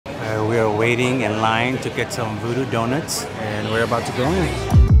We are waiting in line to get some Voodoo Doughnuts, and we're about to go in.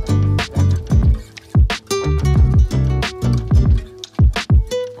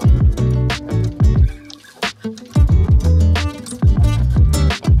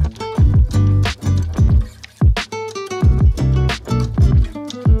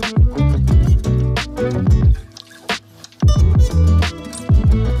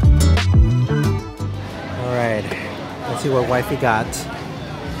 Let's see what wifey got.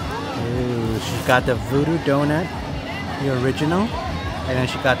 Ooh, she got the Voodoo Doughnut, the original, and then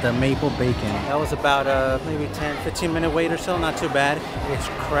she got the maple bacon. That was about maybe 10-15 minute wait or so, not too bad. It's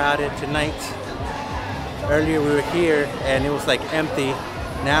crowded tonight. Earlier we were here and it was like empty.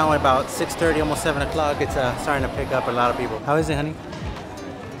 Now at about 6:30, almost 7 o'clock, it's starting to pick up a lot of people. How is it, honey?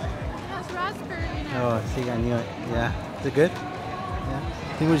 That's raspberry. Oh, see, I knew it. Yeah, is it good?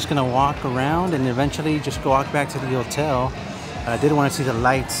 I think we're just gonna walk around and eventually just go walk back to the hotel. I did want to see the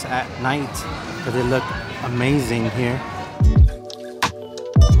lights at night because they look amazing here.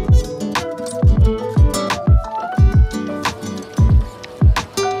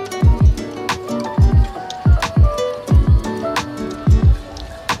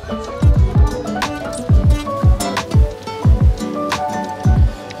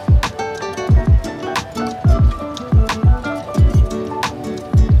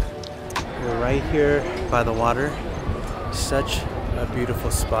 Here by the water, such a beautiful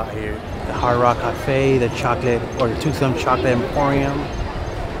spot here. The Hard Rock Cafe, the chocolate or the Toothsome Chocolate Emporium.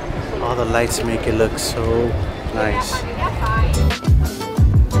 All the lights make it look so nice.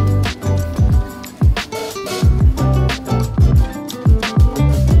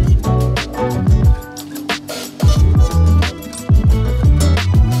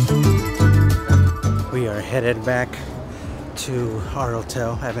 We are headed back to our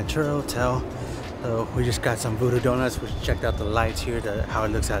hotel, Aventura Hotel. So we just got some Voodoo Doughnuts. We checked out the lights here, how it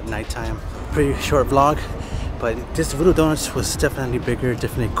looks at nighttime. Pretty short vlog, but this Voodoo Doughnuts was definitely bigger,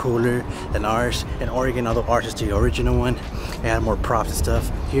 definitely cooler than ours in Oregon, although ours is the original one. It had more props and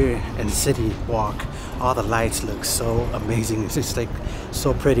stuff. Here in CityWalk, all the lights look so amazing. It's just like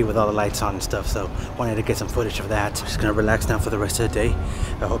so pretty with all the lights on and stuff. So wanted to get some footage of that. Just gonna relax now for the rest of the day.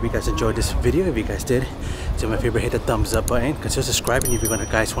 I hope you guys enjoyed this video. If you guys did, do me a favor, hit the thumbs up button. Consider subscribing if you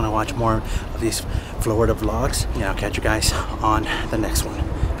guys want to watch more of these Florida vlogs. And I'll catch you guys on the next one.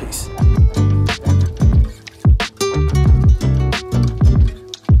 Peace.